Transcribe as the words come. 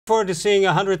Forward to seeing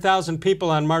 100,000 people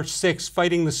on March 6th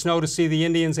fighting the snow to see the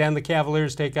Indians and the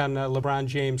Cavaliers take on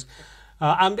LeBron-James.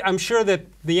 I'm sure that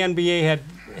the NBA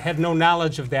had no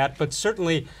knowledge of that, but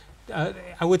certainly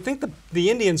I would think the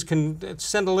Indians can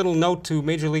send a little note to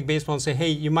Major League Baseball and say, hey,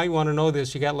 you might want to know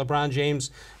this. You got LeBron James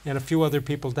and a few other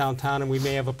people downtown, and we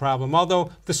may have a problem.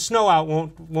 Although the snow out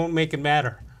won't make it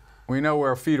matter. We know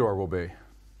where Fedor will be.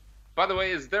 By the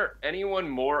way, is there anyone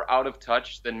more out of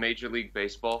touch than Major League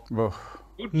Baseball? Ugh.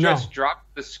 Who just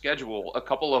dropped the schedule a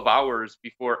couple of hours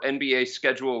before NBA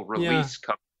schedule release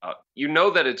comes out? You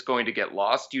know that it's going to get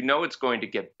lost. You know it's going to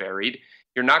get buried.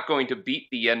 You're not going to beat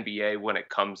the NBA when it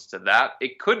comes to that.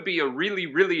 It could be a really,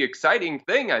 really exciting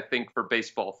thing, I think, for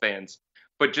baseball fans.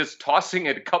 But just tossing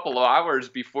it a couple of hours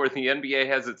before the NBA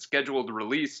has its scheduled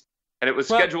release, and it was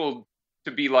scheduled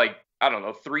to be like, I don't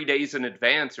know, 3 days in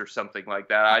advance or something like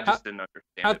that. I just didn't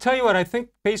understand I'll tell you what, I think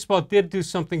baseball did do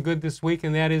something good this week,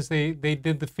 and that is they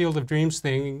did the Field of Dreams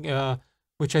thing,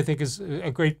 which I think is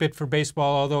a great bit for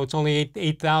baseball, although it's only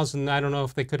 8,000. I don't know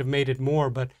if they could have made it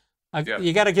more, but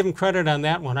you got to give them credit on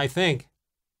that one, I think.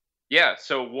 Yeah,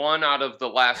 so one out of the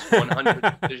last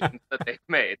 100 decisions that they've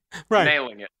made. Right.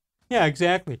 Nailing it. Yeah,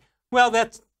 exactly. Well,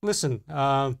 listen,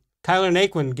 Tyler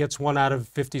Naquin gets 1 out of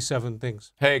 57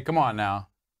 things. Hey, come on now.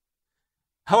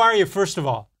 How are you, first of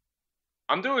all?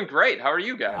 I'm doing great. How are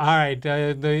you guys? All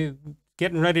right.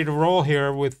 Getting ready to roll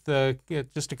here with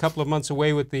just a couple of months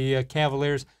away with the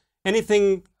Cavaliers.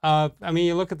 Anything, I mean,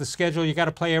 you look at the schedule, you got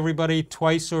to play everybody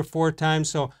twice or 4 times.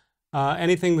 So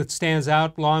anything that stands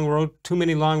out, too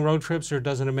many long road trips, or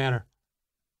doesn't it matter?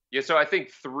 Yeah, so I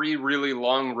think 3 really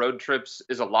long road trips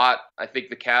is a lot. I think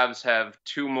the Cavs have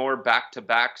 2 more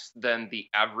back-to-backs than the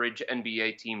average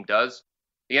NBA team does.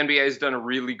 The NBA has done a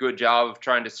really good job of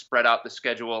trying to spread out the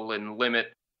schedule and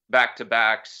limit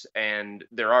back-to-backs, and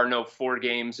there are no 4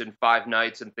 games in 5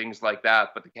 nights and things like that,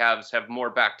 but the Cavs have more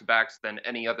back-to-backs than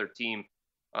any other team,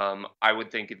 I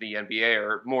would think, in the NBA,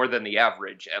 or more than the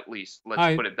average, at least.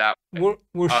 Let's put it that way.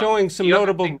 We're showing some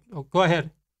notable... go ahead.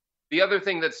 The other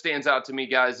thing that stands out to me,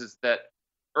 guys, is that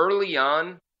early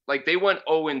on, like, they went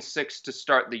 0-6 to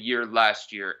start the year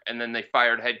last year, and then they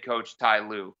fired head coach Ty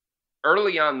Lue.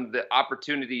 Early on, the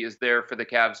opportunity is there for the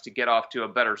Cavs to get off to a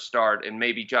better start, and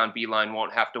maybe John Beilein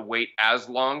won't have to wait as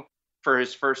long for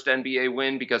his first NBA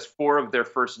win, because 4 of their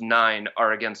first 9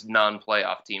 are against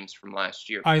non-playoff teams from last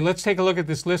year. All right, let's take a look at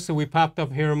this list that we popped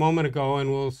up here a moment ago,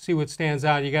 and we'll see what stands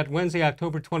out. You got Wednesday,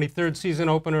 October 23rd, season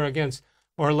opener against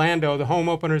Orlando. The home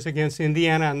openers against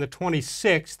Indiana on the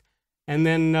 26th. And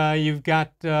then you've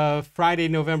got Friday,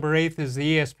 November 8th is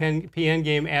the ESPN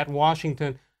game at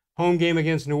Washington. Home game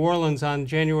against New Orleans on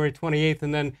January 28th,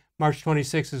 and then March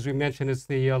 26th, as we mentioned, it's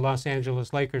the Los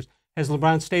Angeles Lakers. Has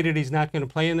LeBron stated he's not going to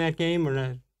play in that game or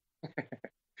not?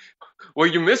 Well,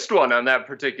 you missed one on that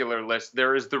particular list.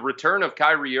 There is the return of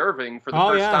Kyrie-Irving for the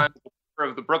first time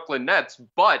of the Brooklyn Nets.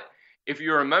 But if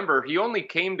you remember, he only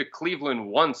came to Cleveland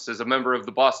once as a member of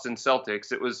the Boston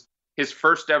Celtics. It was his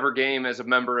first ever game as a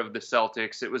member of the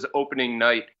Celtics. It was opening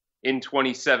night in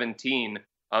 2017.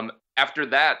 After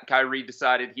that, Kyrie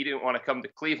decided he didn't want to come to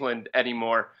Cleveland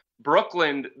anymore.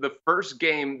 Brooklyn, the first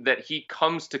game that he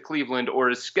comes to Cleveland or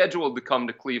is scheduled to come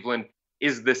to Cleveland,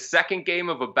 is the second game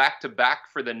of a back-to-back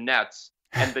for the Nets.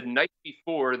 And the night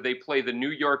before, they play the New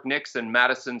York Knicks in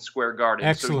Madison Square Garden.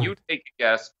 Excellent. So you take a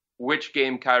guess which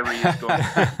game Kyrie is going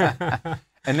to.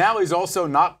 And now he's also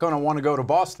not going to want to go to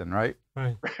Boston, right?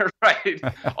 Right. Right.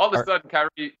 All of a sudden,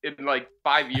 Kyrie, in like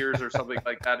 5 years or something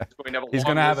like that, is going to have a He's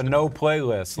going to have a no-play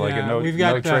list, like a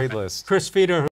no-trade list. Chris Fedor,